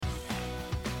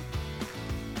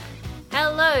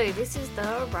Hello, this is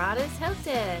the Writers Help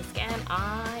Desk, and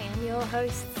I am your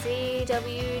host,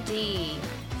 CWD.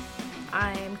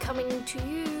 I am coming to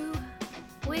you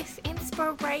with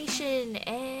inspiration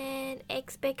and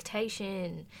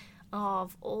expectation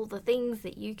of all the things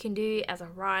that you can do as a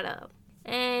writer.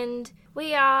 And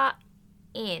we are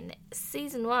in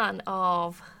Season 1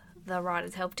 of the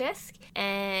Writers Help Desk,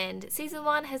 and Season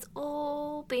 1 has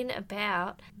all been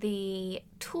about the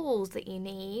tools that you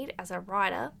need as a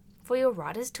writer for your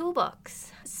writer's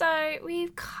toolbox. So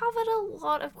we've covered a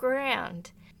lot of ground,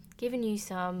 given you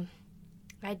some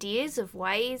ideas of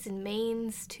ways and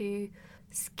means to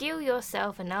skill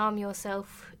yourself and arm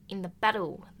yourself in the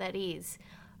battle that is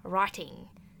writing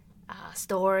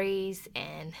stories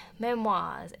and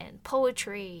memoirs and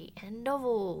poetry and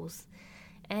novels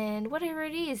and whatever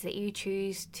it is that you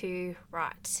choose to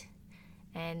write.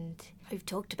 And we've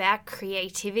talked about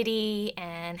creativity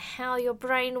and how your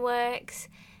brain works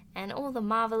and all the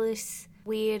marvellous,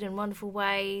 weird and wonderful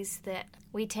ways that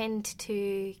we tend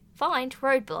to find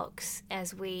roadblocks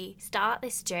as we start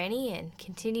this journey and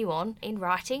continue on in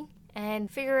writing and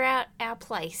figure out our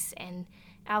place and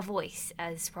our voice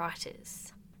as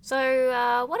writers.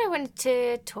 So what I wanted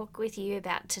to talk with you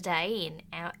about today in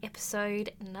our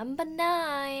episode number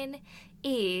 9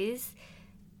 is,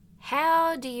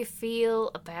 how do you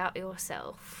feel about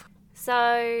yourself?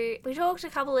 So we talked a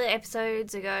couple of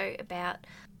episodes ago about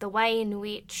the way in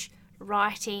which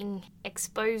writing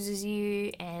exposes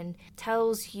you and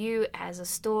tells you as a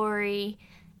story,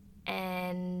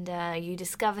 and you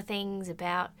discover things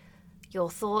about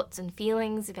your thoughts and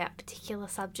feelings about particular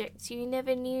subjects you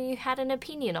never knew you had an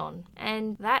opinion on.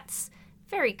 And that's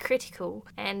very critical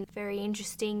and very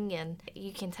interesting, and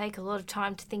you can take a lot of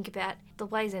time to think about the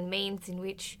ways and means in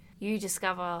which you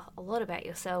discover a lot about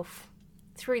yourself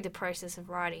through the process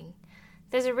of writing.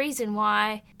 There's a reason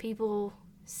why people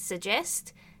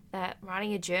suggest that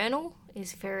writing a journal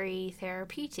is very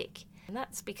therapeutic, and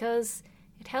that's because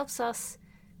it helps us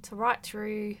to write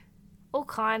through all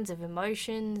kinds of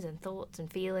emotions and thoughts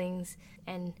and feelings.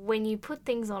 And when you put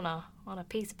things on a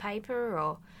piece of paper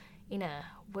or in a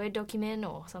Word document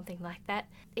or something like that,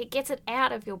 it gets it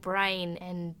out of your brain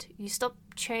and you stop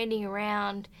churning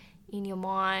around in your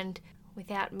mind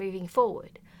without moving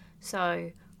forward.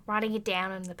 So writing it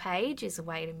down on the page is a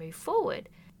way to move forward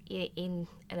in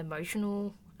an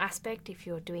emotional aspect if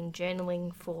you're doing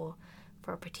journaling for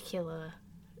a particular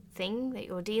thing that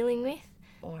you're dealing with,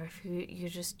 or if you're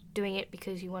just doing it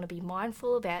because you want to be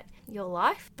mindful about your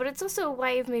life. But it's also a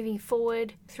way of moving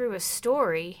forward through a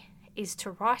story is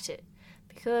to write it,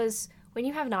 because when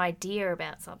you have an idea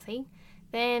about something,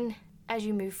 then as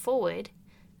you move forward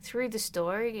through the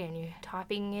story and you're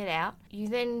typing it out, you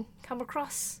then come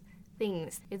across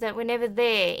things that were never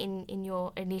there in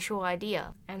your initial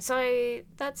idea. And so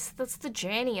that's the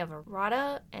journey of a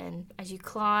writer. And as you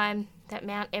climb that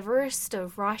Mount Everest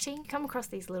of writing, you come across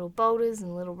these little boulders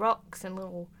and little rocks and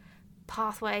little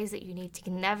pathways that you need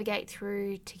to navigate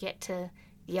through to get to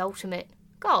the ultimate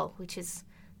goal, which is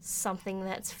something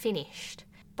that's finished.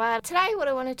 But today what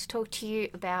I wanted to talk to you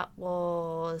about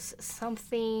was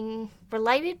something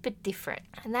related but different,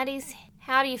 and that is,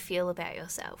 how do you feel about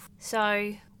yourself?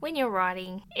 So when you're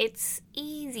writing, it's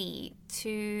easy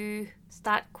to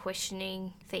start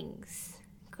questioning things,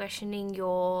 questioning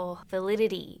your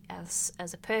validity as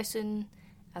a person,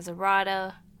 as a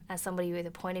writer, as somebody with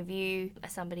a point of view,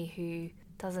 as somebody who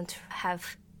doesn't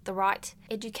have the right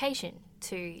education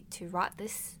to write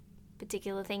this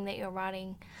particular thing that you're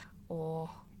writing, or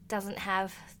doesn't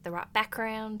have the right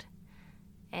background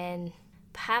and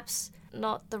perhaps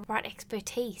not the right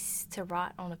expertise to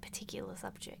write on a particular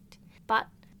subject. But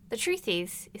the truth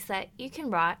is that you can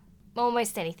write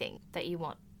almost anything that you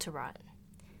want to write.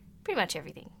 Pretty much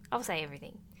everything. I'll say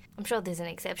everything. I'm sure there's an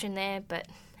exception there, but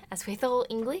as with all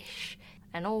English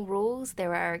and all rules,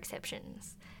 there are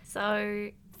exceptions. So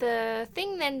the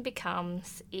thing then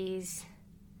becomes is,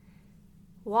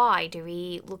 why do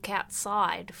we look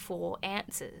outside for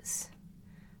answers?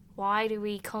 Why do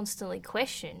we constantly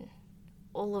question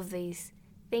all of these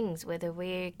things, whether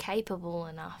we're capable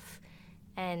enough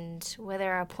and whether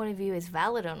our point of view is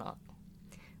valid or not,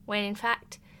 when in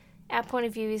fact our point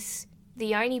of view is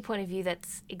the only point of view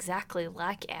that's exactly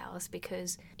like ours?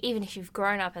 Because even if you've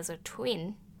grown up as a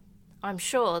twin, I'm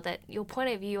sure that your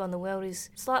point of view on the world is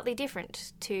slightly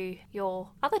different to your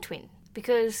other twin,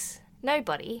 because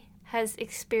nobody has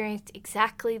experienced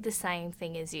exactly the same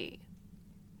thing as you.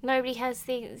 Nobody has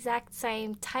the exact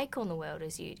same take on the world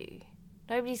as you do.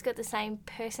 Nobody's got the same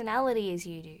personality as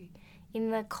you do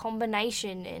in the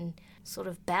combination and sort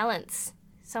of balance.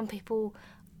 Some people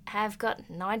have got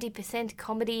 90%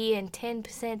 comedy and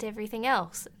 10% everything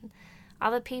else.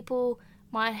 Other people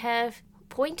might have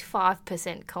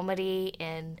 0.5% comedy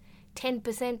and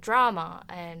 10% drama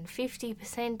and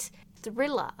 50%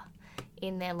 thriller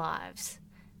in their lives.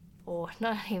 Or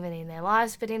not even in their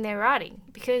lives, but in their writing.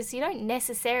 Because you don't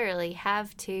necessarily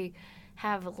have to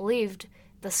have lived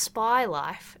the spy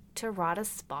life to write a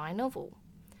spy novel.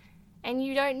 And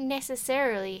you don't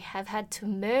necessarily have had to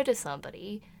murder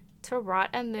somebody to write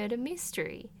a murder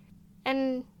mystery.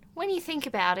 And when you think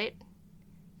about it,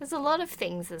 there's a lot of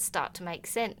things that start to make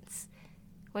sense.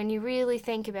 When you really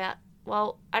think about,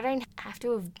 well, I don't have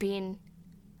to have been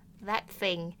that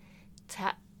thing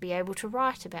to be able to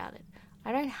write about it.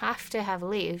 I don't have to have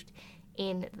lived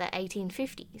in the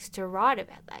 1850s to write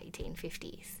about the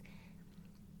 1850s.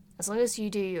 As long as you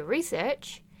do your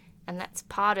research, and that's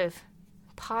part of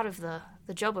the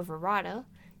job of a writer,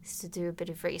 is to do a bit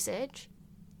of research,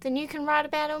 then you can write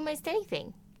about almost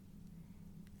anything.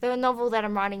 The novel that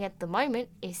I'm writing at the moment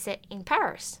is set in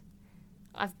Paris.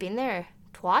 I've been there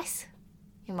twice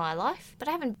in my life, but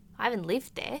I haven't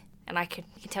lived there. And I can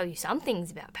tell you some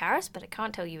things about Paris, but I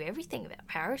can't tell you everything about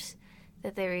Paris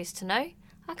that there is to know.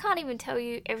 I can't even tell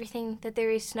you everything that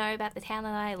there is to know about the town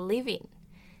that I live in.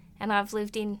 And I've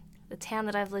lived in the town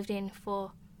that I've lived in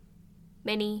for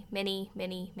many, many,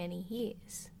 many, many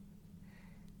years.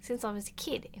 Since I was a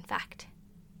kid, in fact.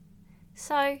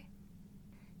 So,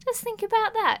 just think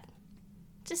about that.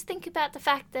 Just think about the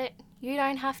fact that you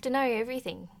don't have to know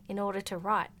everything in order to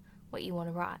write what you want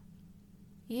to write.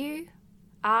 You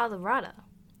are the writer,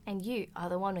 and you are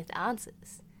the one with the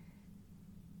answers.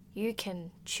 You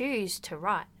can choose to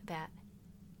write about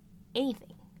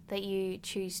anything that you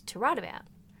choose to write about.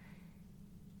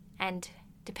 And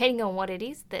depending on what it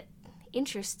is that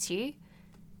interests you,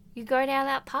 you go down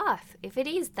that path. If it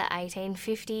is the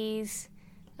 1850s,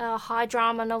 a high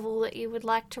drama novel that you would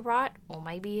like to write, or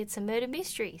maybe it's a murder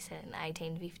mystery set in the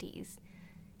 1850s,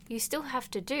 you still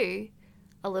have to do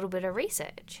a little bit of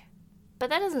research. But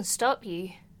that doesn't stop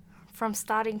you from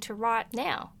starting to write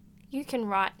now. You can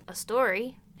write a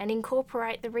story and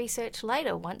incorporate the research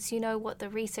later once you know what the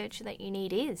research that you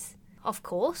need is. Of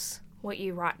course, what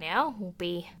you write now will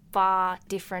be far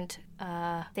different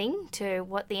thing to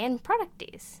what the end product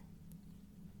is.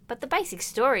 But the basic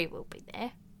story will be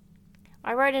there.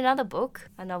 I wrote another book,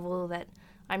 a novel that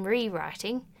I'm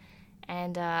rewriting,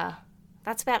 and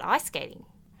that's about ice skating.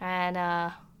 And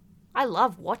I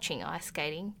love watching ice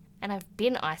skating, and I've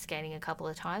been ice skating a couple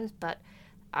of times, but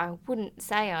I wouldn't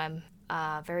say I'm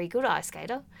a very good ice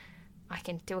skater. I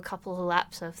can do a couple of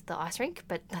laps of the ice rink,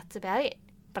 but that's about it.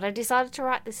 But I decided to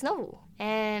write this novel,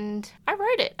 and I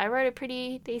wrote it. I wrote a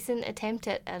pretty decent attempt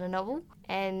at a novel,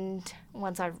 and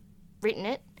once I'd written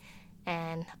it,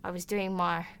 and I was doing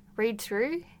my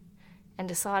read-through and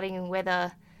deciding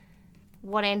whether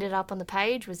what ended up on the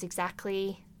page was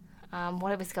exactly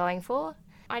what I was going for,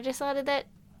 I decided that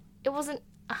it wasn't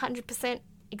 100%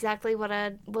 exactly what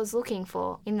I was looking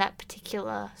for in that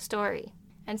particular story.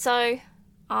 And so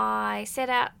I set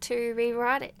out to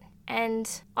rewrite it. And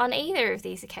on either of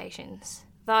these occasions,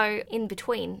 though in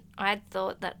between, I had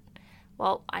thought that,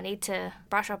 well, I need to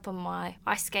brush up on my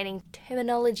ice skating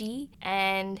terminology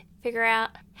and figure out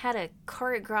how to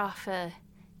choreograph a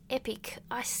epic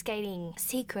ice skating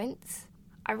sequence.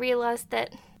 I realised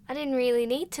that I didn't really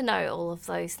need to know all of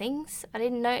those things. I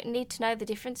didn't need to know the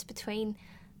difference between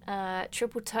a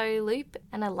triple toe loop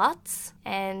and a Lutz,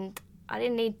 and I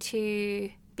didn't need to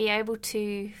be able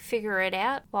to figure it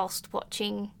out whilst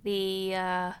watching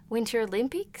the Winter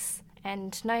Olympics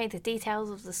and know the details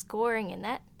of the scoring and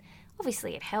that.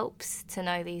 Obviously it helps to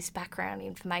know these background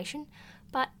information,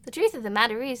 but the truth of the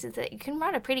matter is that you can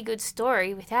write a pretty good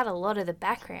story without a lot of the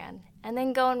background and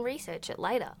then go and research it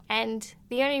later. And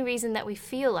the only reason that we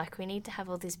feel like we need to have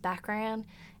all this background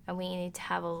and we need to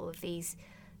have all of these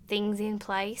things in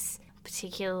place,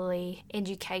 particularly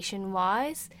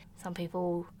education-wise, some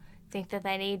people think that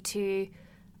they need to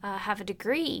have a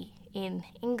degree in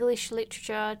English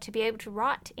literature to be able to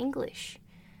write English,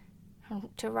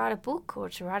 to write a book or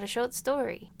to write a short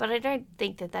story. But I don't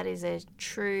think that that is a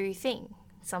true thing.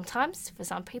 Sometimes, for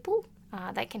some people,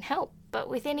 that can help. But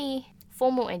with any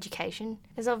formal education,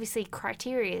 there's obviously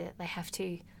criteria that they have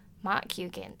to mark you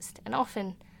against. And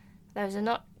often, those are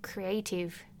not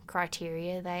creative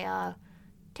criteria, they are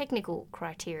technical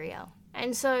criteria.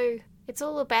 And so, it's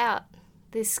all about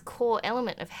this core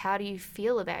element of how do you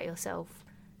feel about yourself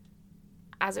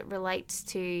as it relates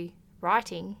to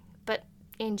writing, but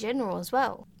in general as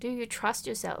well. Do you trust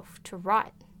yourself to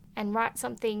write and write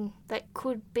something that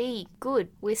could be good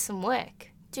with some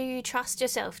work? Do you trust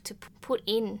yourself to put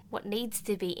in what needs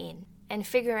to be in and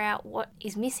figure out what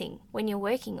is missing when you're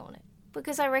working on it.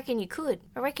 Because I reckon you could.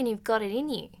 I reckon you've got it in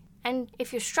you. And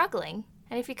if you're struggling,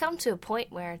 and if you come to a point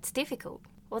where it's difficult,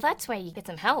 well, that's where you get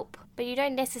some help. But you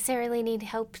don't necessarily need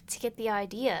help to get the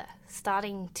idea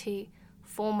starting to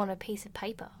form on a piece of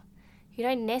paper. You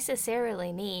don't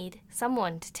necessarily need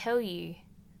someone to tell you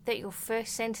that your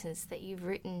first sentence that you've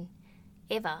written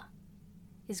ever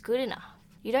is good enough.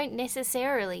 You don't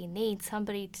necessarily need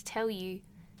somebody to tell you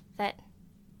that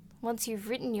once you've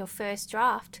written your first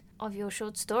draft of your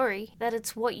short story, that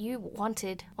it's what you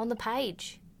wanted on the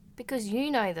page. Because you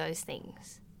know those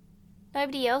things.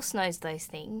 Nobody else knows those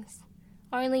things.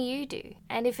 Only you do.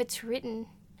 And if it's written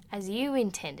as you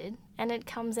intended, and it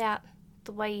comes out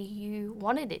the way you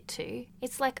wanted it to,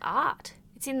 it's like art.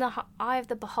 It's in the eye of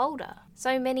the beholder.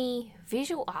 So many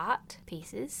visual art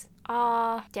pieces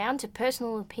are down to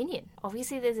personal opinion.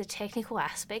 Obviously, there's a technical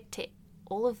aspect to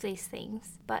all of these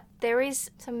things, but there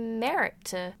is some merit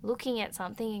to looking at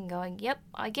something and going, yep,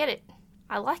 I get it.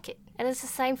 I like it. And it's the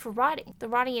same for writing. The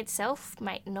writing itself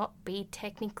may not be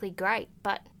technically great,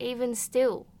 but even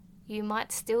still, you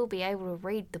might still be able to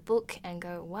read the book and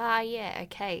go, wow, yeah,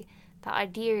 okay, the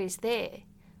idea is there.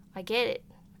 I get it.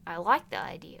 I like the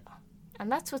idea. And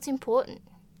that's what's important.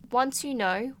 Once you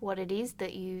know what it is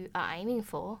that you are aiming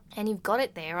for, and you've got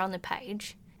it there on the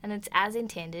page, and it's as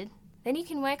intended, then you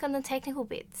can work on the technical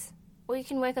bits. Or you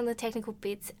can work on the technical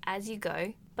bits as you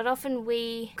go. But often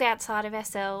we look outside of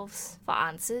ourselves for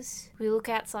answers. We look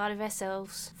outside of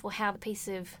ourselves for how the piece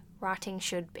of writing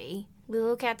should be. We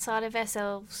look outside of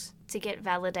ourselves to get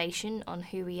validation on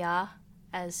who we are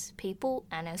as people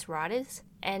and as writers.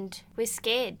 And we're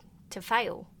scared to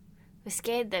fail. We're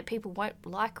scared that people won't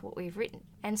like what we've written.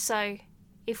 And so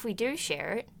if we do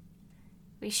share it,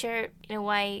 we share it in a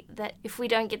way that if we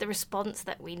don't get the response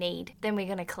that we need, then we're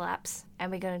going to collapse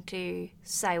and we're going to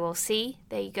say, well, see,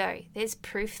 there you go. There's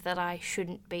proof that I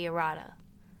shouldn't be a writer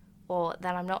or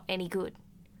that I'm not any good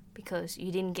because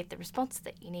you didn't get the response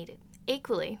that you needed.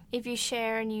 Equally, if you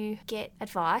share and you get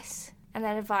advice, and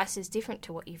that advice is different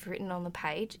to what you've written on the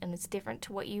page and it's different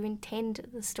to what you intend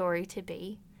the story to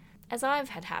be, as I've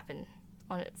had happen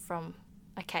on it from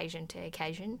occasion to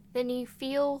occasion, then you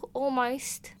feel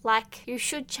almost like you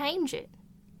should change it.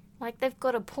 Like they've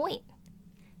got a point.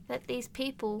 That these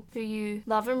people who you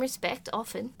love and respect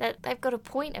often, that they've got a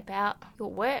point about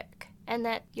your work and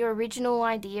that your original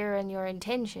idea and your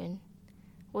intention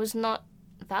was not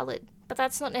valid. But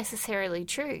that's not necessarily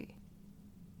true.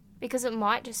 Because it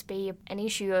might just be an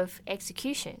issue of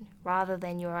execution rather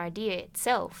than your idea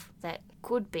itself that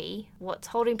could be what's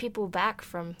holding people back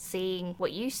from seeing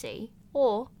what you see.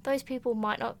 Or those people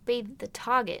might not be the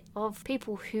target of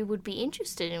people who would be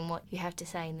interested in what you have to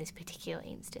say in this particular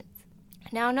instance.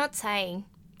 Now, I'm not saying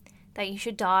that you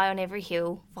should die on every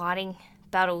hill fighting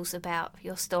battles about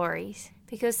your stories,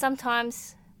 because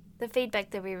sometimes the feedback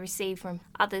that we receive from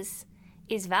others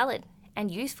is valid and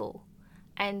useful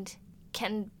and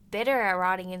can better our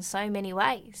writing in so many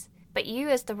ways. But you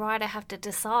as the writer have to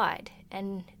decide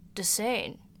and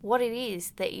discern what it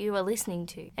is that you are listening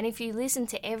to. And if you listen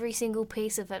to every single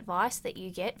piece of advice that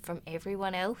you get from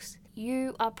everyone else,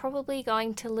 you are probably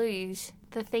going to lose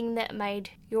the thing that made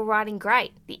your writing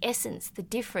great, the essence, the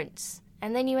difference.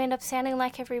 And then you end up sounding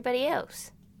like everybody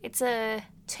else. It's a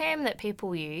term that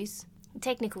people use, a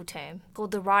technical term,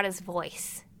 called the writer's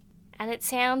voice. And it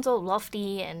sounds all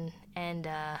lofty and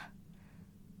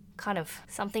kind of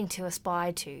something to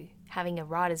aspire to, having a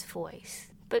writer's voice.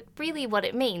 But really what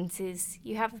it means is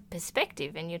you have a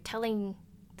perspective and you're telling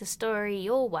the story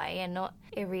your way and not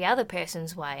every other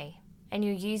person's way. And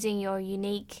you're using your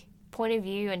unique point of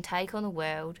view and take on the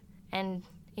world and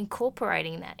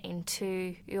incorporating that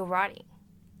into your writing.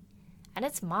 And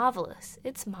it's marvellous.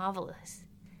 It's marvellous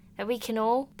that we can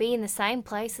all be in the same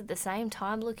place at the same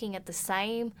time, looking at the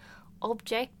same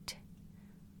object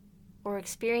or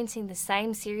experiencing the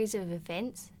same series of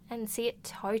events and see it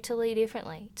totally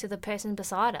differently to the person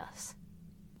beside us.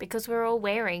 Because we're all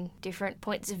wearing different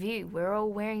points of view. We're all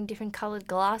wearing different coloured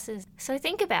glasses. So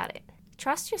think about it.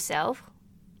 Trust yourself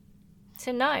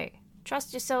to know.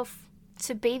 Trust yourself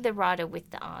to be the writer with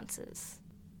the answers.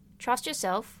 Trust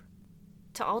yourself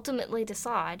to ultimately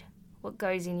decide what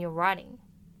goes in your writing.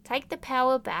 Take the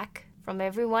power back from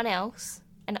everyone else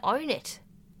and own it.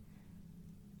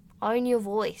 Own your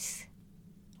voice.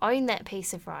 Own that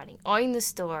piece of writing. Own the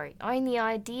story. Own the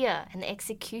idea and the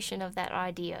execution of that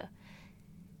idea.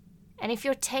 And if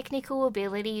your technical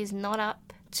ability is not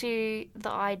up to the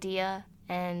idea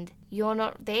and you're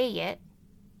not there yet,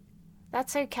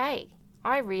 that's okay.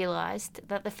 I realised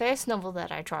that the first novel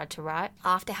that I tried to write,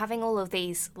 after having all of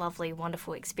these lovely,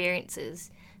 wonderful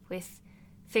experiences with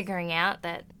figuring out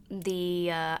that the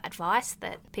advice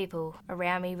that people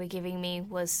around me were giving me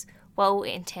was well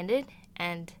intended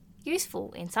and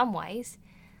useful in some ways,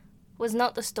 was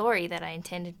not the story that I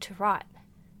intended to write.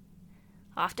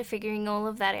 After figuring all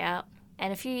of that out,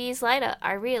 and a few years later,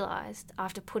 I realised,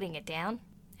 after putting it down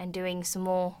and doing some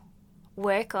more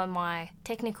work on my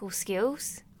technical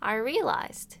skills, I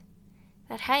realised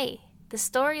that, hey, the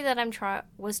story that I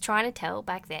was trying to tell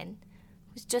back then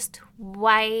was just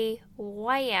way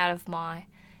out of my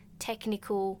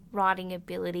technical writing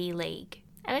ability league.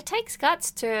 And it takes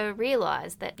guts to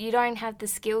realise that you don't have the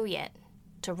skill yet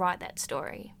to write that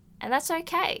story. And that's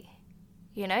okay.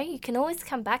 You know, you can always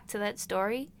come back to that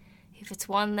story if it's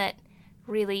one that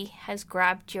really has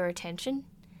grabbed your attention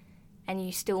and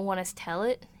you still want to tell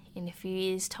it in a few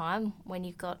years' time when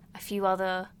you've got a few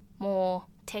other more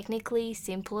technically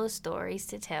simpler stories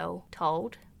to tell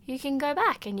told. You can go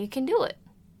back and you can do it.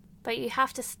 But you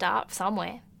have to start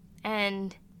somewhere.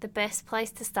 And the best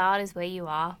place to start is where you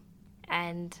are.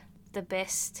 And the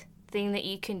best thing that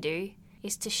you can do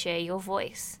is to share your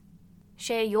voice.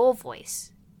 Share your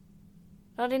voice,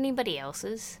 not anybody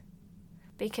else's,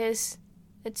 because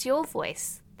it's your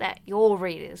voice that your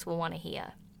readers will want to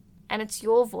hear. And it's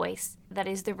your voice that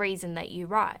is the reason that you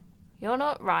write. You're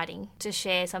not writing to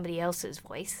share somebody else's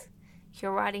voice.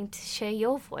 You're writing to share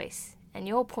your voice and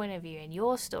your point of view and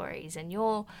your stories and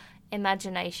your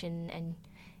imagination.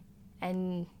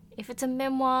 And if it's a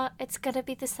memoir, it's going to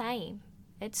be the same.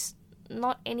 It's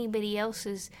not anybody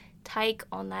else's take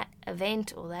on that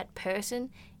event or that person.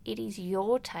 It is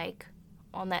your take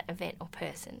on that event or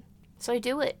person. So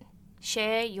do it.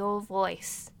 Share your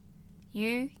voice.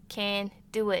 You can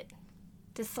do it.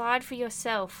 Decide for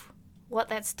yourself what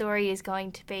that story is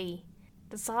going to be.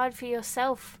 Decide for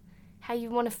yourself how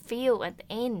you want to feel at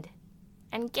the end.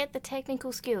 And get the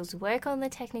technical skills. Work on the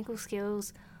technical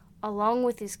skills along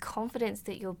with this confidence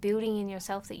that you're building in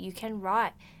yourself that you can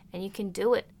write and you can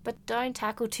do it. But don't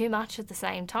tackle too much at the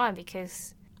same time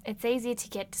because it's easy to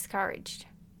get discouraged.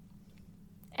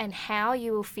 And how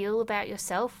you will feel about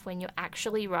yourself when you're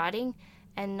actually writing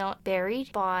and not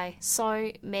buried by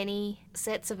so many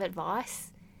sets of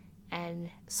advice and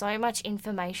so much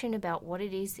information about what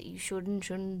it is that you should and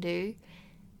shouldn't do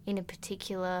in a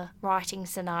particular writing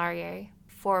scenario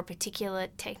for a particular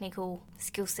technical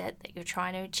skill set that you're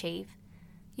trying to achieve,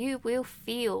 you will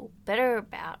feel better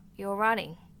about your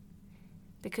writing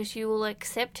because you will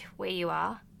accept where you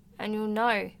are and you'll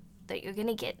know that you're going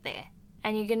to get there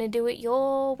and you're going to do it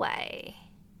your way.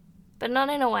 But not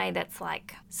in a way that's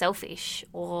like selfish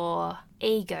or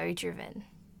ego-driven.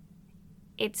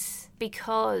 It's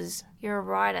because you're a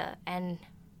writer and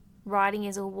writing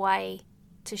is a way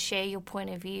to share your point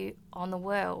of view on the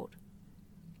world.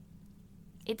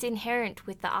 It's inherent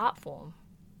with the art form.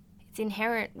 It's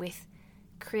inherent with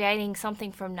creating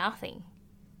something from nothing.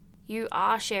 You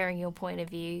are sharing your point of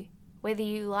view, whether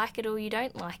you like it or you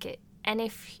don't like it. And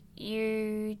if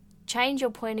you change your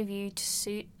point of view to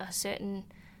suit a certain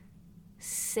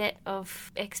set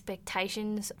of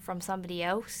expectations from somebody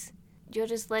else, you're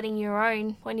just letting your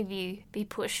own point of view be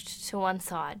pushed to one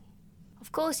side.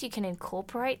 Of course, you can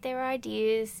incorporate their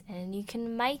ideas and you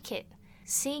can make it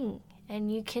sing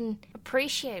and you can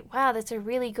appreciate, wow, that's a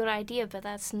really good idea, but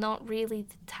that's not really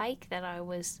the take that I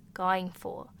was going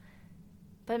for.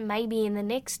 But maybe in the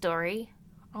next story,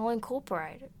 I'll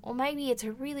incorporate it. Or maybe it's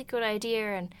a really good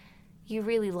idea and you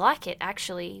really like it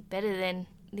actually better than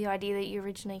the idea that you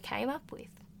originally came up with.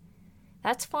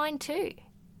 That's fine too.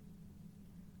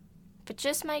 But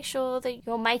just make sure that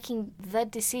you're making the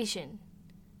decision.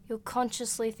 You're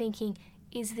consciously thinking,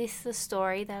 is this the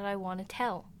story that I want to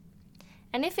tell?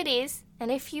 And if it is, and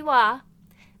if you are,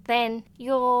 then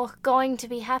you're going to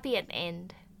be happy at the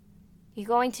end. You're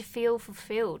going to feel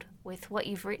fulfilled with what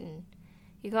you've written.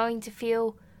 You're going to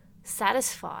feel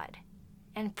satisfied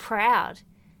and proud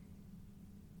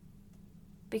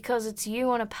because it's you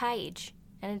on a page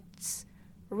and it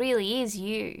really is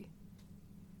you.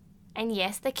 And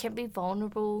yes, that can be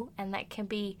vulnerable and that can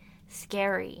be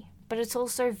scary, but it's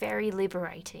also very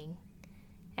liberating.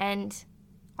 And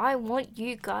I want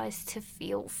you guys to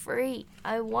feel free.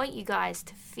 I want you guys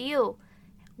to feel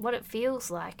what it feels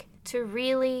like to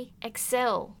really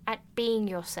excel at being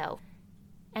yourself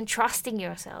and trusting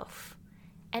yourself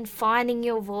and finding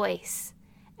your voice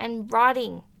and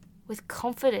writing with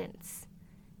confidence,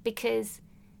 because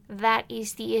that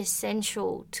is the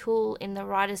essential tool in the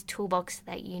writer's toolbox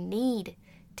that you need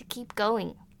to keep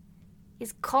going,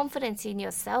 is confidence in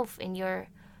yourself, in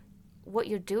what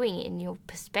you're doing, in your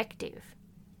perspective.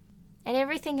 And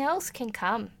everything else can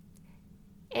come.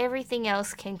 Everything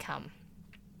else can come.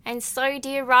 And so,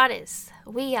 dear writers,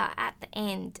 we are at the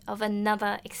end of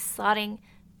another exciting,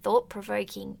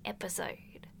 thought-provoking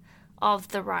episode of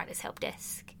the Writers Help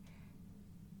Desk.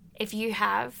 If you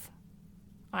have,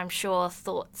 I'm sure,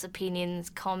 thoughts, opinions,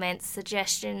 comments,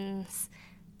 suggestions,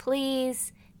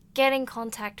 please get in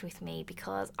contact with me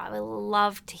because I would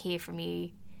love to hear from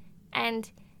you. And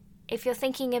if you're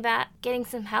thinking about getting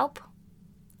some help,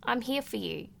 I'm here for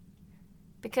you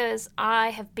because I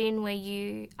have been where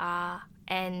you are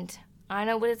and I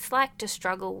know what it's like to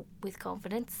struggle with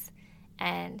confidence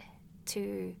and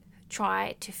to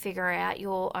try to figure out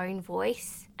your own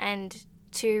voice and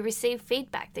to receive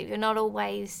feedback that you're not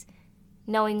always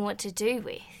knowing what to do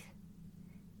with.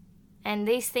 And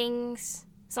these things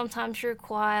sometimes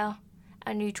require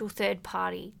a neutral third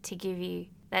party to give you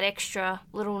that extra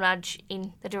little nudge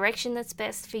in the direction that's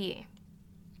best for you.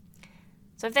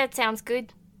 So if that sounds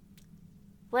good,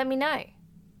 let me know,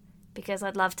 because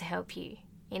I'd love to help you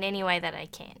in any way that I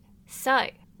can. So,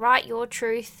 write your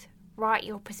truth, write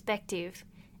your perspective,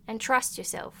 and trust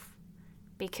yourself,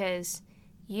 because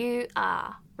you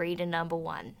are reader number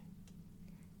one.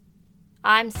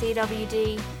 I'm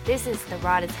CWD, this is the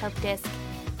Writers Help Desk,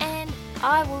 and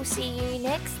I will see you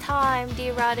next time,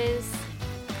 dear writers.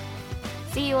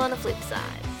 See you on the flip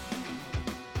side.